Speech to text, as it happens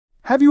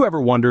Have you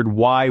ever wondered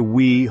why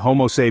we,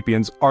 Homo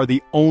sapiens, are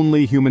the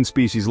only human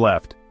species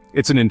left?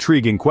 It's an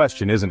intriguing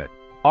question, isn't it?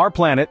 Our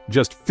planet,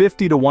 just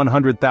 50 to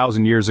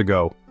 100,000 years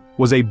ago,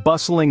 was a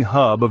bustling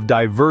hub of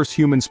diverse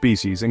human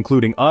species,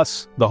 including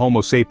us, the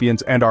Homo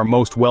sapiens, and our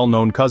most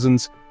well-known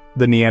cousins,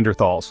 the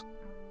Neanderthals.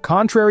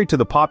 Contrary to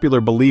the popular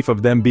belief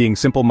of them being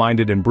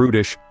simple-minded and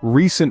brutish,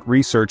 recent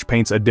research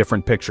paints a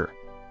different picture.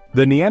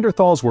 The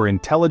Neanderthals were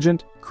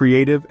intelligent,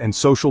 creative, and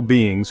social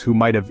beings who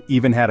might have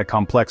even had a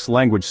complex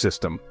language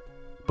system.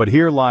 But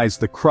here lies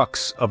the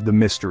crux of the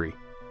mystery.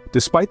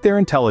 Despite their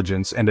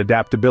intelligence and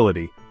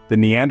adaptability, the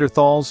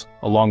Neanderthals,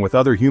 along with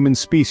other human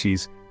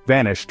species,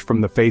 vanished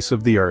from the face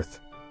of the earth.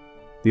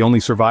 The only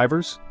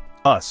survivors?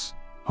 Us,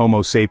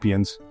 Homo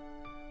sapiens.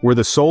 We're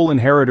the sole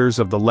inheritors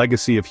of the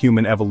legacy of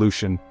human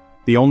evolution,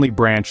 the only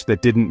branch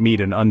that didn't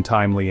meet an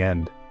untimely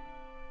end.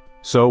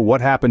 So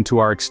what happened to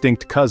our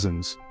extinct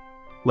cousins?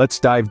 Let's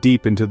dive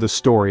deep into the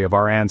story of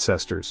our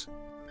ancestors.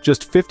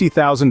 Just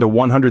 50,000 to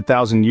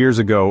 100,000 years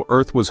ago,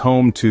 Earth was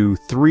home to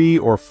 3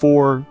 or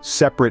 4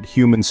 separate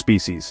human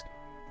species.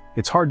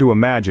 It's hard to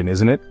imagine,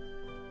 isn't it?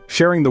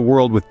 Sharing the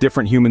world with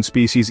different human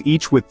species,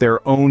 each with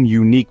their own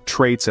unique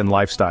traits and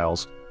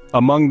lifestyles.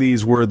 Among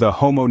these were the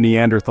Homo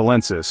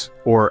neanderthalensis,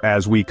 or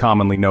as we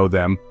commonly know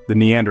them, the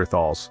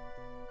Neanderthals.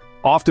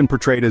 Often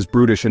portrayed as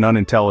brutish and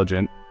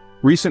unintelligent,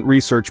 recent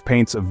research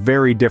paints a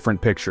very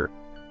different picture.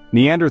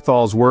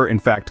 Neanderthals were, in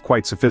fact,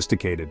 quite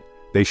sophisticated.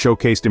 They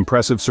showcased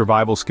impressive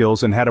survival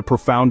skills and had a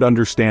profound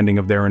understanding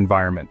of their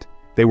environment.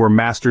 They were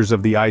masters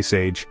of the Ice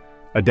Age,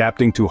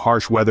 adapting to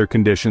harsh weather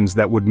conditions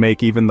that would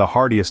make even the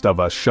hardiest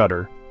of us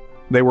shudder.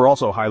 They were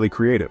also highly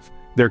creative.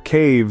 Their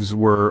caves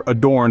were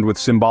adorned with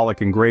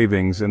symbolic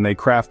engravings, and they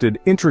crafted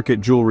intricate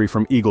jewelry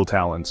from eagle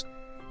talons.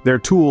 Their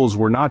tools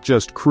were not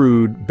just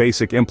crude,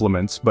 basic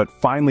implements, but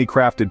finely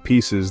crafted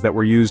pieces that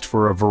were used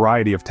for a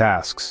variety of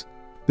tasks.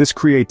 This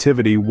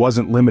creativity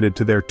wasn't limited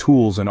to their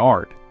tools and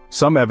art.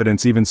 Some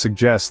evidence even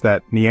suggests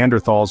that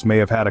Neanderthals may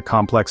have had a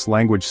complex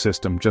language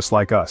system just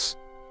like us.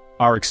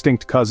 Our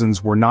extinct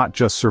cousins were not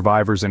just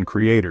survivors and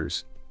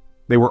creators.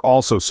 They were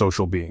also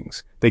social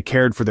beings. They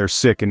cared for their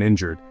sick and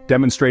injured,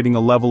 demonstrating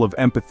a level of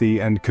empathy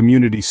and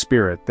community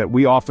spirit that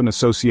we often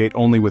associate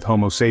only with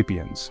Homo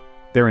sapiens.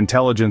 Their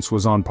intelligence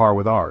was on par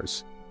with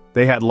ours.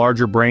 They had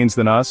larger brains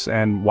than us,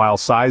 and while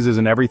size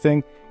isn't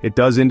everything, it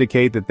does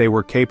indicate that they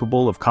were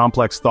capable of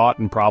complex thought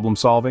and problem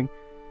solving.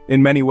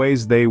 In many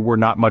ways, they were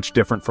not much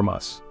different from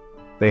us.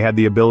 They had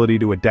the ability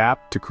to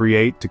adapt, to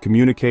create, to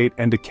communicate,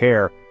 and to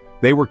care.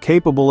 They were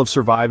capable of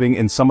surviving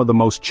in some of the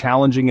most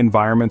challenging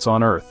environments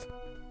on Earth.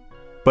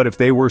 But if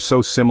they were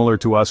so similar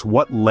to us,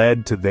 what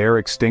led to their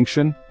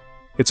extinction?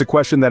 It's a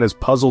question that has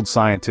puzzled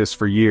scientists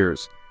for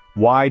years.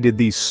 Why did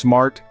these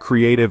smart,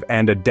 creative,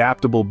 and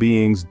adaptable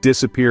beings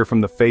disappear from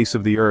the face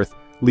of the Earth,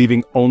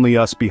 leaving only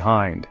us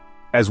behind?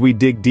 As we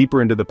dig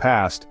deeper into the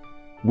past,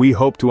 we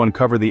hope to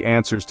uncover the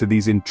answers to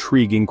these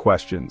intriguing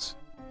questions.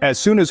 As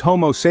soon as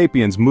Homo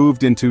sapiens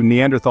moved into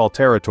Neanderthal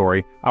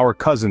territory, our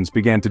cousins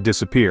began to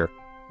disappear.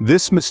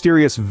 This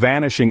mysterious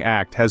vanishing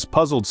act has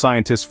puzzled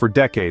scientists for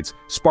decades,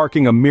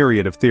 sparking a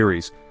myriad of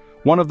theories.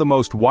 One of the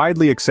most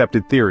widely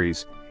accepted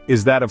theories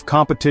is that of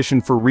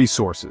competition for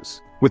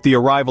resources. With the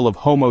arrival of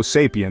Homo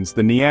sapiens,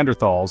 the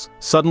Neanderthals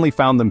suddenly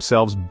found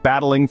themselves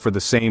battling for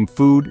the same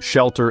food,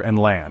 shelter, and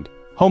land.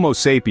 Homo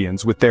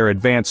sapiens, with their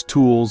advanced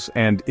tools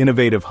and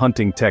innovative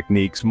hunting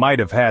techniques, might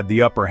have had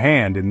the upper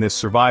hand in this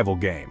survival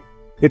game.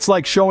 It's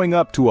like showing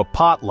up to a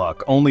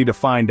potluck only to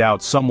find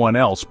out someone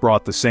else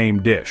brought the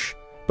same dish.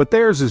 But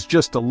theirs is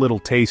just a little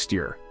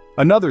tastier.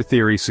 Another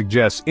theory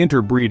suggests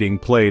interbreeding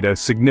played a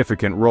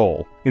significant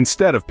role.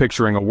 Instead of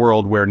picturing a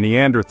world where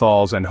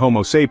Neanderthals and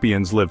Homo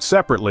sapiens lived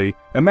separately,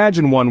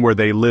 imagine one where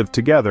they lived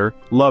together,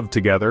 loved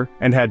together,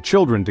 and had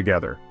children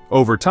together.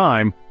 Over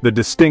time, the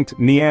distinct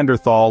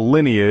Neanderthal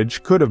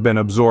lineage could have been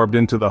absorbed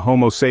into the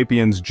Homo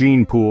sapiens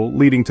gene pool,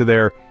 leading to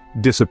their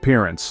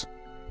disappearance.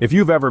 If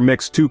you've ever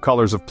mixed 2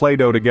 colors of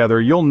Play-Doh together,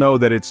 you'll know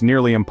that it's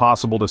nearly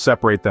impossible to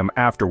separate them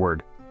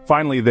afterward.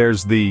 Finally,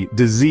 there's the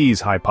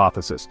disease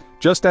hypothesis.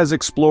 Just as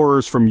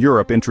explorers from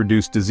Europe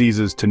introduced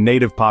diseases to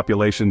native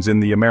populations in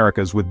the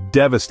Americas with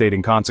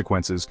devastating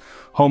consequences,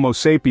 Homo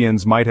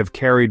sapiens might have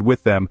carried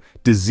with them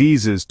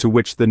diseases to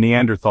which the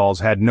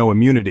Neanderthals had no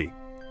immunity.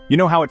 You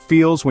know how it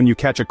feels when you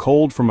catch a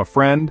cold from a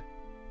friend?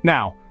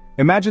 Now,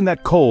 imagine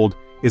that cold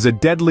is a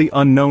deadly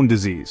unknown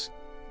disease.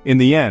 In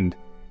the end,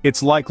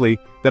 it's likely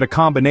that a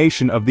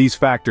combination of these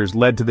factors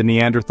led to the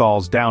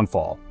Neanderthals'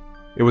 downfall.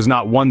 It was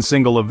not one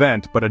single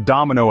event, but a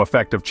domino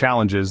effect of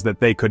challenges that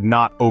they could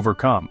not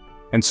overcome.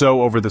 And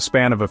so, over the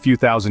span of a few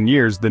thousand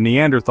years, the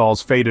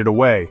Neanderthals faded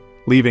away,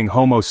 leaving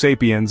Homo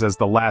sapiens as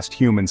the last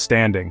human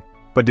standing.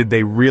 But did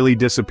they really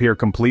disappear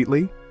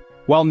completely?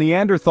 While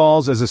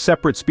Neanderthals as a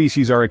separate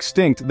species are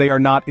extinct, they are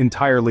not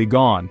entirely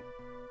gone.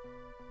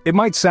 It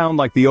might sound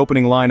like the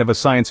opening line of a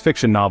science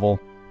fiction novel,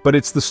 but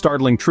it's the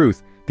startling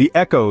truth. The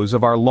echoes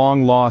of our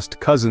long-lost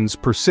cousins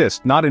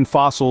persist not in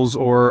fossils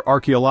or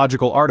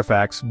archaeological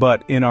artifacts,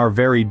 but in our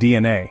very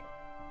DNA.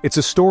 It's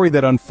a story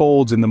that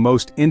unfolds in the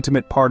most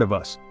intimate part of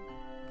us.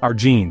 our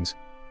genes.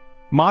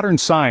 Modern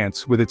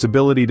science, with its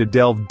ability to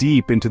delve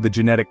deep into the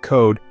genetic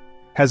code,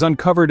 has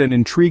uncovered an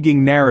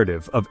intriguing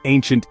narrative of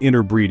ancient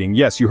interbreeding.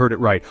 Yes, you heard it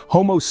right.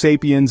 Homo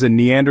sapiens and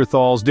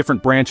Neanderthals,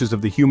 different branches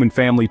of the human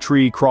family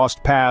tree,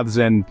 crossed paths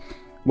and,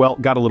 well,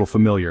 got a little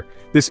familiar.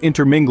 This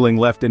intermingling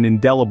left an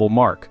indelible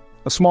mark.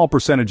 A small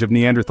percentage of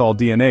Neanderthal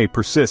DNA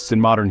persists in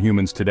modern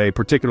humans today,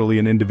 particularly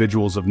in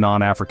individuals of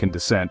non-African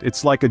descent.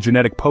 It's like a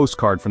genetic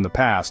postcard from the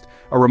past,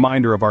 a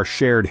reminder of our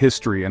shared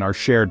history and our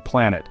shared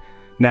planet.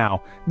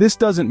 Now, this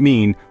doesn't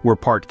mean we're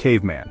part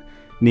caveman.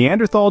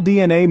 Neanderthal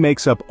DNA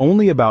makes up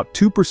only about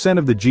 2%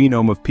 of the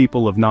genome of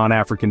people of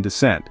non-African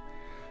descent.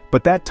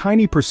 But that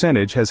tiny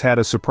percentage has had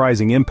a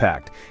surprising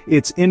impact.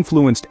 It's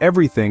influenced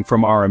everything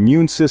from our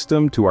immune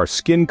system to our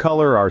skin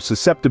color, our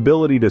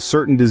susceptibility to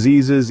certain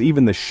diseases,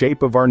 even the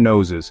shape of our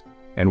noses.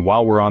 And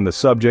while we're on the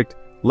subject,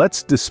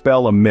 let's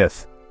dispel a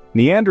myth.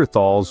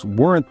 Neanderthals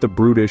weren't the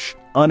brutish,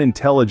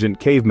 unintelligent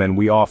cavemen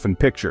we often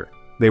picture.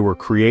 They were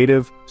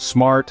creative,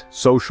 smart,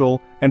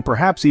 social, and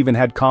perhaps even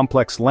had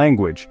complex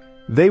language.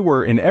 They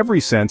were, in every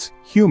sense,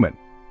 human.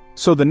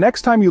 So the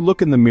next time you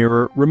look in the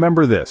mirror,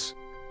 remember this.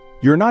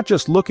 You're not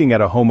just looking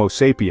at a Homo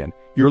sapien,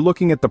 you're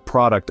looking at the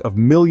product of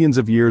millions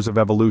of years of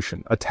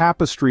evolution, a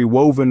tapestry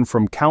woven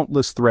from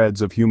countless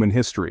threads of human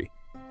history.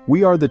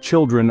 We are the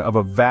children of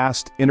a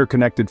vast,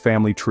 interconnected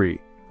family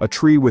tree, a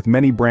tree with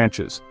many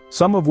branches,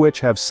 some of which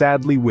have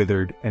sadly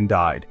withered and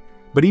died.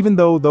 But even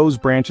though those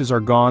branches are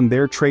gone,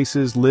 their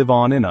traces live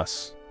on in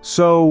us.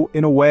 So,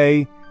 in a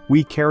way,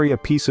 we carry a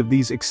piece of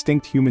these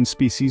extinct human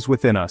species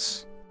within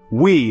us.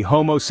 We,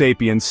 Homo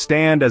sapiens,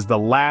 stand as the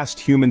last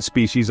human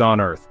species on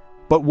Earth.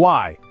 But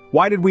why?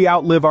 Why did we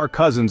outlive our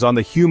cousins on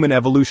the human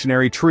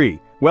evolutionary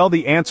tree? Well,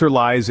 the answer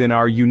lies in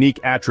our unique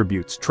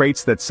attributes,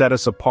 traits that set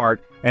us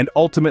apart and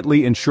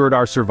ultimately ensured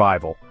our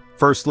survival.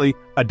 Firstly,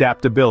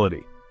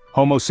 adaptability.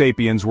 Homo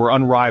sapiens were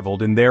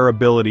unrivaled in their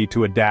ability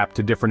to adapt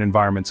to different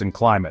environments and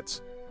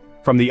climates.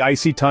 From the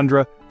icy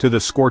tundra to the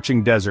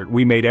scorching desert,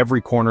 we made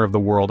every corner of the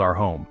world our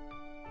home.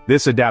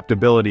 This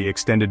adaptability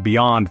extended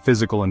beyond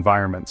physical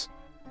environments.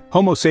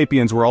 Homo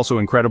sapiens were also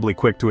incredibly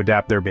quick to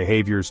adapt their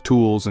behaviors,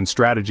 tools, and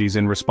strategies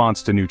in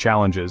response to new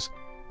challenges.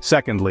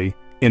 Secondly,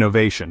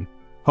 innovation.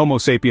 Homo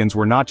sapiens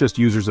were not just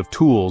users of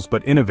tools,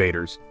 but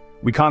innovators.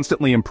 We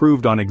constantly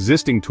improved on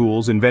existing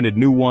tools, invented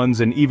new ones,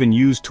 and even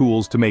used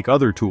tools to make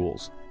other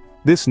tools.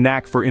 This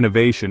knack for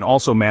innovation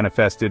also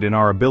manifested in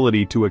our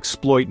ability to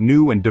exploit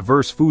new and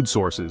diverse food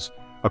sources,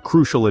 a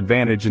crucial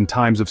advantage in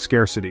times of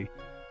scarcity.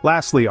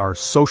 Lastly, our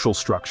social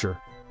structure.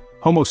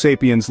 Homo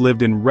sapiens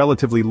lived in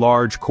relatively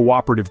large,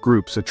 cooperative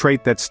groups, a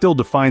trait that still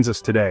defines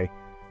us today.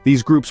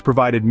 These groups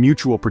provided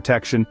mutual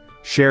protection,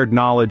 shared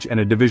knowledge, and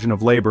a division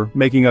of labor,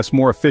 making us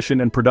more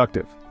efficient and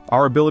productive.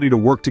 Our ability to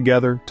work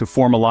together, to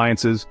form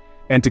alliances,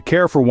 and to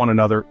care for one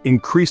another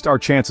increased our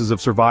chances of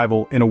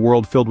survival in a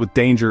world filled with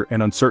danger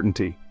and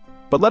uncertainty.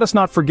 But let us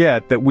not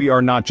forget that we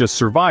are not just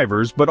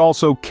survivors, but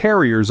also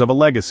carriers of a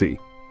legacy.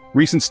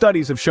 Recent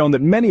studies have shown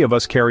that many of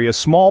us carry a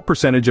small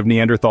percentage of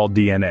Neanderthal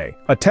DNA,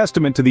 a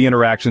testament to the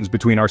interactions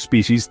between our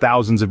species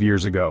thousands of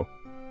years ago.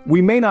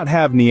 We may not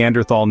have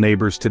Neanderthal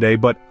neighbors today,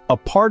 but a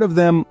part of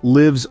them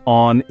lives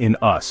on in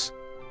us.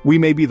 We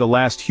may be the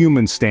last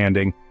humans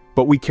standing,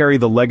 but we carry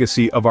the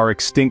legacy of our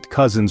extinct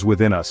cousins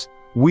within us.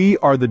 We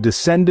are the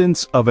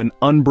descendants of an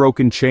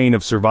unbroken chain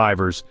of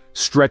survivors,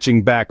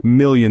 stretching back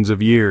millions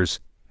of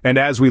years. And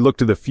as we look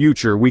to the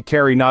future, we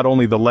carry not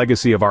only the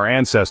legacy of our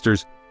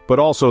ancestors, but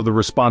also the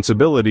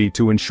responsibility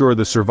to ensure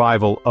the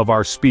survival of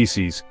our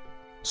species.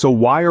 So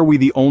why are we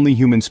the only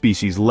human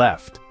species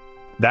left?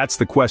 That's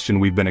the question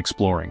we've been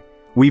exploring.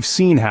 We've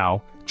seen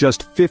how,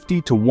 just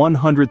 50 to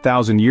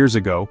 100,000 years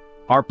ago,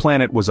 our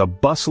planet was a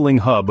bustling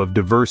hub of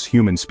diverse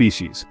human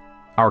species.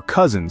 Our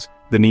cousins,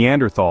 the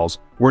Neanderthals,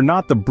 were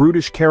not the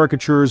brutish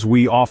caricatures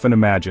we often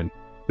imagine.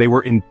 They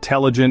were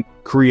intelligent,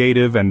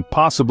 creative, and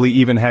possibly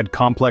even had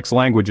complex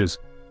languages.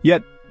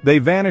 Yet, they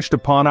vanished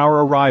upon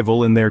our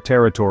arrival in their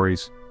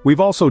territories. We've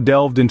also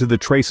delved into the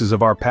traces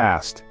of our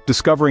past,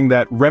 discovering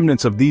that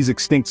remnants of these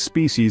extinct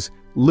species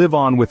live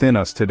on within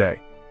us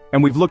today.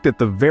 And we've looked at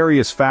the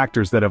various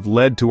factors that have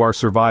led to our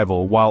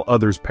survival while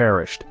others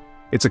perished.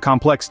 It's a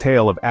complex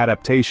tale of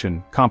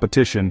adaptation,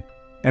 competition,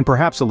 and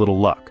perhaps a little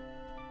luck.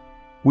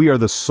 We are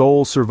the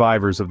sole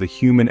survivors of the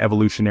human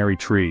evolutionary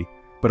tree,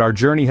 but our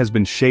journey has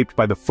been shaped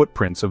by the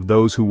footprints of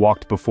those who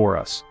walked before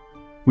us.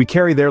 We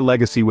carry their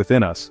legacy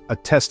within us, a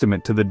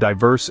testament to the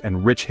diverse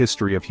and rich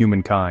history of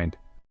humankind.